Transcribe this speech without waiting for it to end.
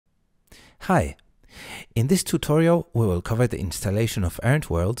Hi! In this tutorial we will cover the installation of Errant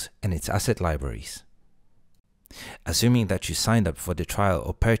Worlds and its asset libraries. Assuming that you signed up for the trial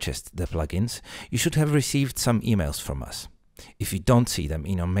or purchased the plugins, you should have received some emails from us. If you don't see them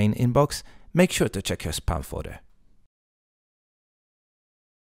in your main inbox, make sure to check your spam folder.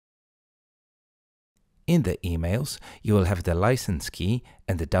 In the emails, you will have the license key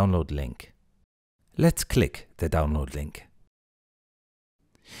and the download link. Let's click the download link.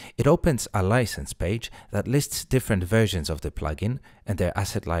 It opens a license page that lists different versions of the plugin and their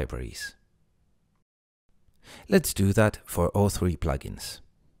asset libraries. Let's do that for all three plugins.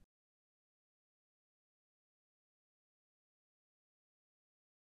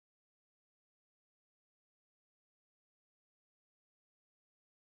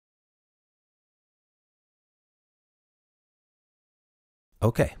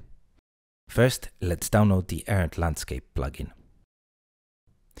 Okay. First, let's download the Errant Landscape plugin.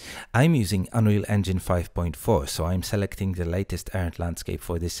 I'm using Unreal Engine 5.4, so I'm selecting the latest Errant Landscape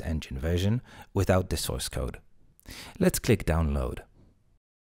for this engine version without the source code. Let's click Download.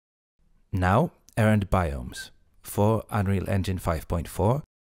 Now, Errant Biomes for Unreal Engine 5.4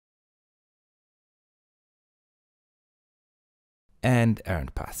 and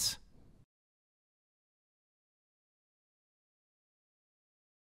Errant Paths.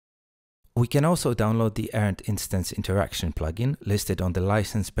 We can also download the Errant Instance Interaction plugin listed on the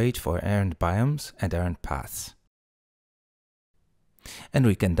license page for Errant Biomes and Errant Paths. And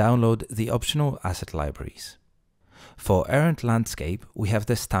we can download the optional asset libraries. For Errant Landscape, we have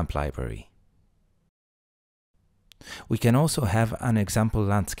the stamp library. We can also have an example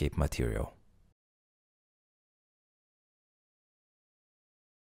landscape material.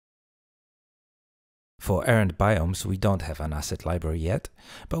 For Errant Biomes, we don't have an asset library yet,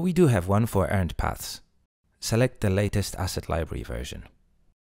 but we do have one for Errant Paths. Select the latest asset library version.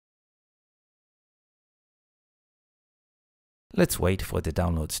 Let's wait for the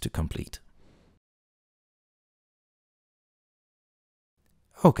downloads to complete.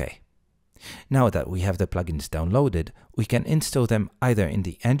 Okay. Now that we have the plugins downloaded, we can install them either in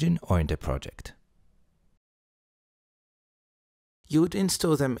the engine or in the project. You would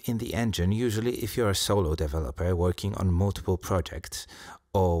install them in the engine usually if you're a solo developer working on multiple projects,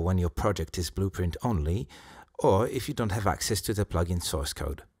 or when your project is blueprint only, or if you don't have access to the plugin source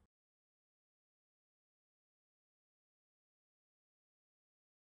code.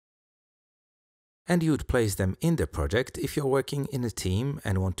 And you would place them in the project if you're working in a team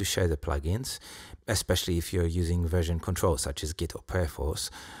and want to share the plugins, especially if you're using version control such as Git or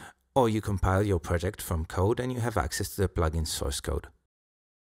Perforce, or you compile your project from code and you have access to the plugin source code.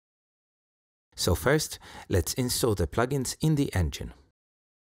 So first, let's install the plugins in the engine.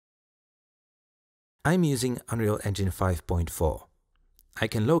 I'm using Unreal Engine 5.4. I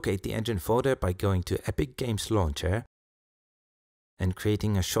can locate the engine folder by going to Epic Games Launcher and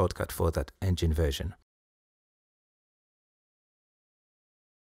creating a shortcut for that engine version.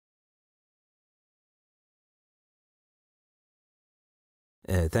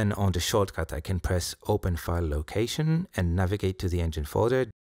 Then on the shortcut I can press Open File Location and navigate to the engine folder,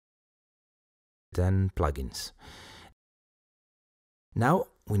 then Plugins. Now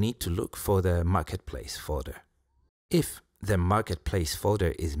we need to look for the Marketplace folder. If the Marketplace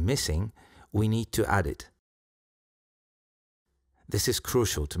folder is missing, we need to add it. This is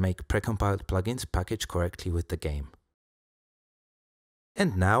crucial to make precompiled plugins package correctly with the game.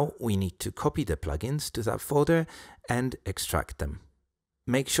 And now we need to copy the plugins to that folder and extract them.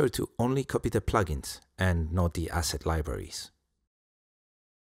 Make sure to only copy the plugins and not the asset libraries.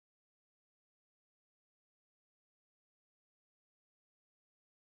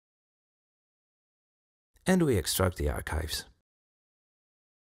 And we extract the archives.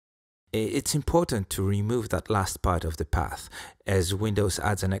 It's important to remove that last part of the path, as Windows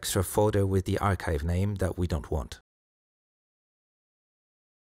adds an extra folder with the archive name that we don't want.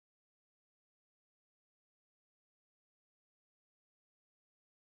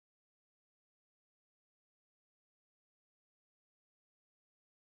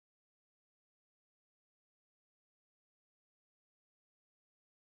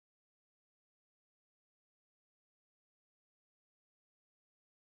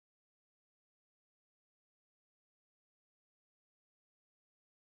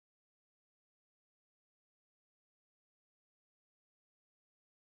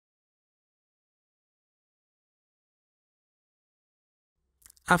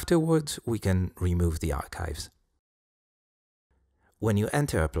 Afterwards, we can remove the archives. When you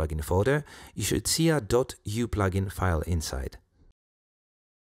enter a plugin folder, you should see a .uplugin file inside.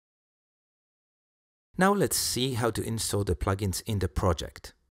 Now let's see how to install the plugins in the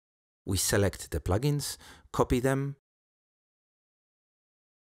project. We select the plugins, copy them,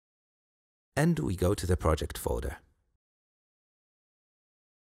 and we go to the project folder.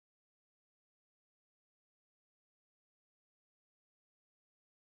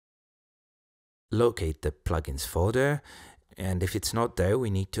 Locate the plugins folder, and if it's not there, we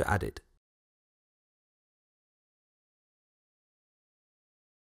need to add it.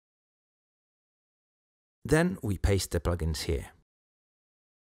 Then we paste the plugins here.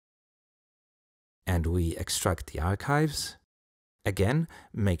 And we extract the archives. Again,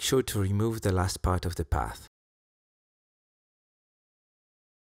 make sure to remove the last part of the path.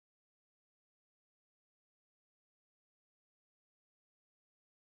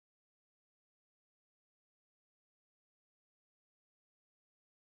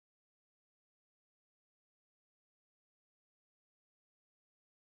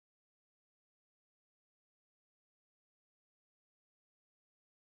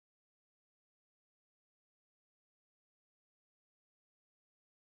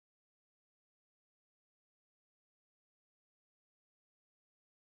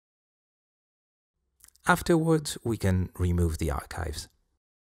 Afterwards, we can remove the archives.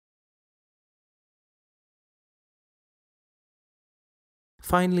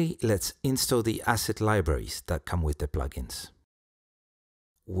 Finally, let's install the asset libraries that come with the plugins.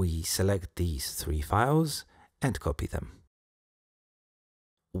 We select these 3 files and copy them.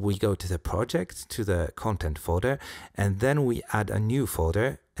 We go to the project, to the content folder, and then we add a new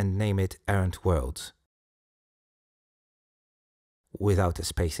folder and name it Errant Worlds, without a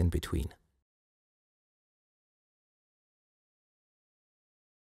space in between.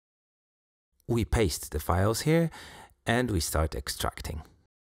 We paste the files here and we start extracting.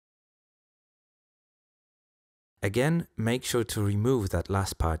 Again, make sure to remove that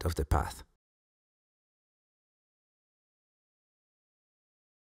last part of the path.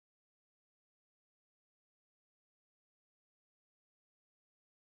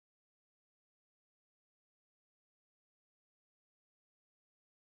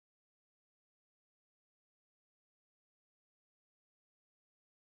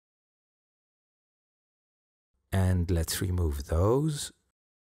 And let's remove those.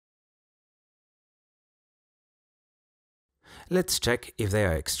 Let's check if they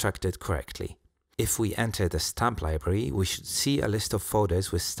are extracted correctly. If we enter the stamp library, we should see a list of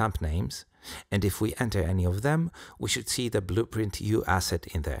folders with stamp names, and if we enter any of them, we should see the Blueprint U asset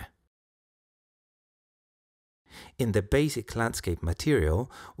in there. In the basic landscape material,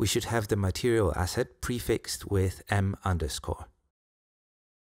 we should have the material asset prefixed with M_.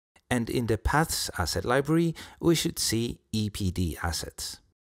 And in the Paths asset library, we should see EPD assets.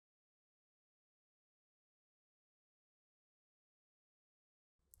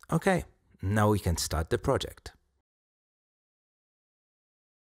 Okay, now we can start the project.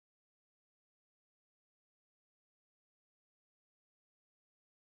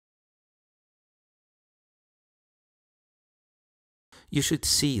 You should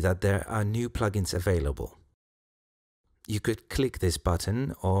see that there are new plugins available. You could click this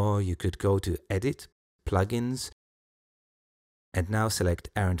button, or you could go to Edit, Plugins, and now select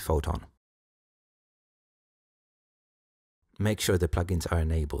Errant Photon. Make sure the plugins are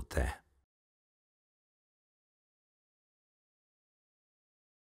enabled there.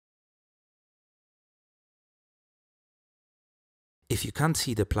 If you can't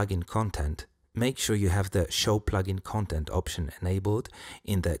see the plugin content, make sure you have the Show Plugin Content option enabled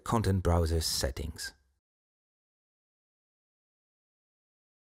in the Content Browser's settings.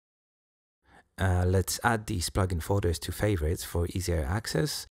 Let's add these plugin folders to favorites for easier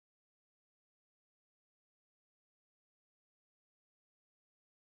access.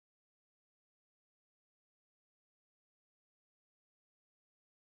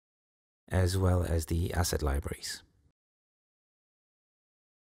 As well as the asset libraries.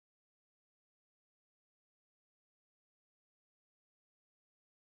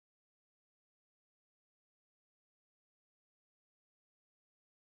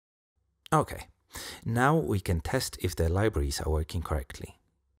 Okay, now we can test if the libraries are working correctly.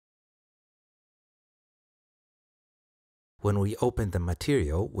 When we open the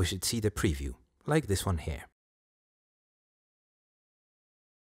material, we should see the preview, like this one here.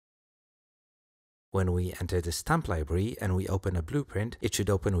 When we enter the stamp library and we open a blueprint, it should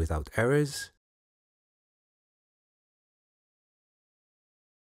open without errors.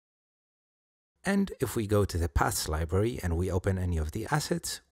 And if we go to the Paths library and we open any of the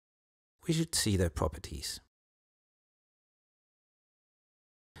assets, we should see their properties.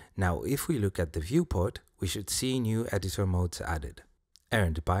 Now, if we look at the viewport, we should see new editor modes added: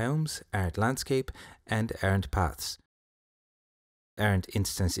 Errant Biomes, Errant Landscape, and Errant Paths. Errant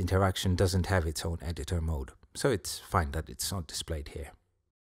Instance Interaction doesn't have its own editor mode, so it's fine that it's not displayed here.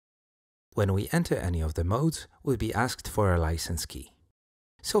 When we enter any of the modes, we'll be asked for a license key.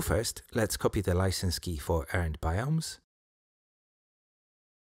 So first, let's copy the license key for Errant Biomes,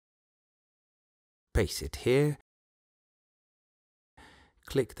 paste it here,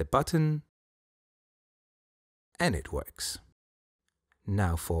 click the button, and it works.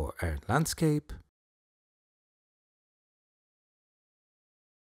 Now for Errant Landscape,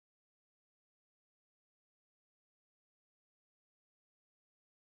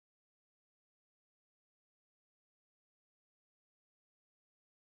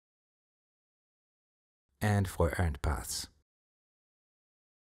 and for Errant Paths.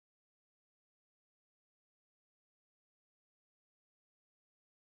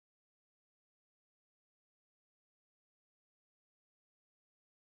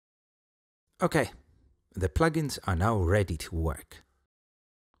 Okay, the plugins are now ready to work.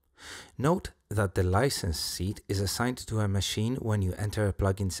 Note that the license seat is assigned to a machine when you enter a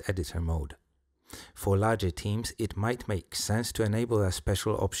plugin's editor mode. For larger teams, it might make sense to enable a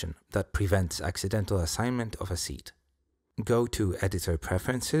special option that prevents accidental assignment of a seat. Go to Editor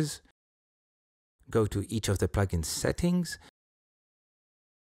Preferences, go to each of the plugin's settings,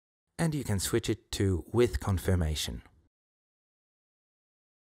 and you can switch it to With Confirmation.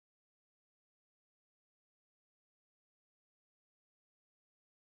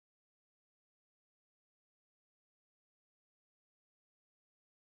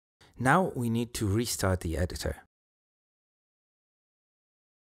 Now we need to restart the editor.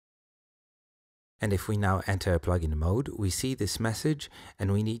 And if we now enter a plugin mode, we see this message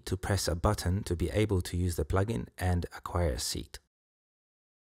and we need to press a button to be able to use the plugin and acquire a seat.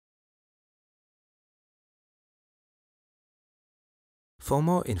 For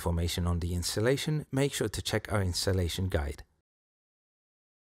more information on the installation, make sure to check our installation guide.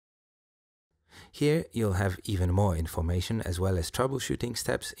 Here you'll have even more information as well as troubleshooting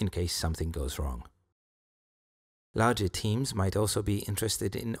steps in case something goes wrong. Larger teams might also be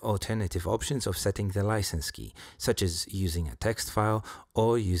interested in alternative options of setting the license key, such as using a text file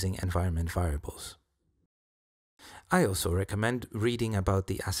or using environment variables. I also recommend reading about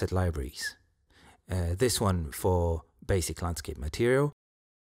the asset libraries. This one for basic landscape material,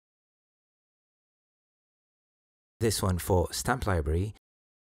 this one for stamp library,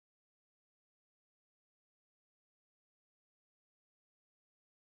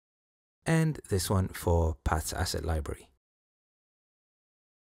 and this one for Paths Asset Library.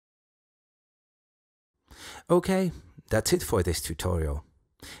 Okay, that's it for this tutorial.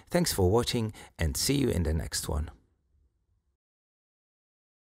 Thanks for watching and see you in the next one.